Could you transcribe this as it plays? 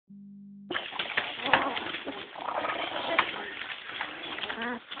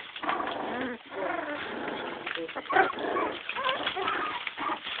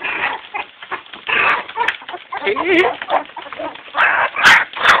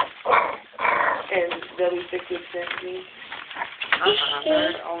they'll be 6 weeks next week.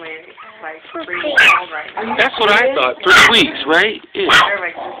 They're only like 3 weeks old right now. That's what I thought. 3 weeks, right? Yeah. They're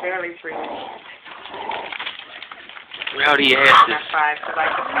like just barely 3 weeks. Rowdy Not asses. 5, because I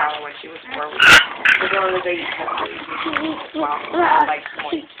could tell when she was 4 weeks. As long as they eat Well, like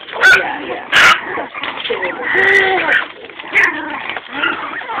 20. Yeah.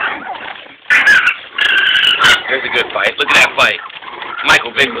 There's a good fight. Look at that fight.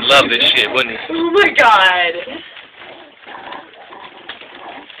 Michael Vick would love this shit, wouldn't he? Oh my god.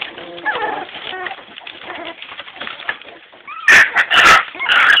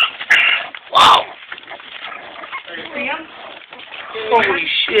 Wow. See him? Holy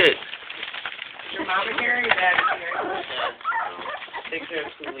shit. Your mom is here, your dad is here. Take care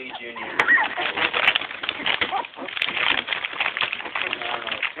of Cooley Jr.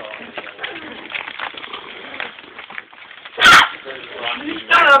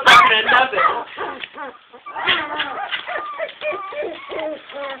 Shut up, I'm gonna nub it.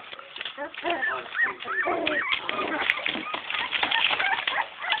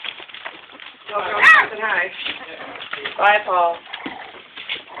 Hi. Bye, Paul.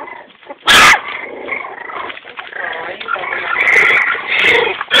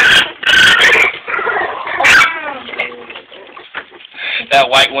 That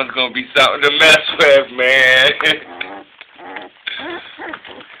white one's gonna be something to mess with, man.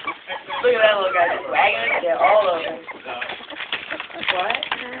 Look at that little guy just wagging his tail all over. What?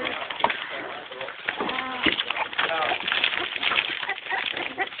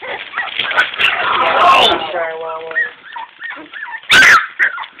 Oh!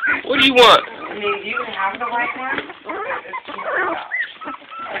 What do you want? I mean, you can have the white one.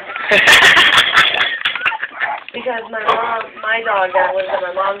 Because my dog that lives at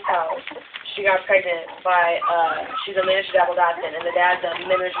my mom's house, she got pregnant by, she's a miniature Devil Dachshund, and the dad's a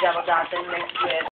miniature Devil Dachshund mixed with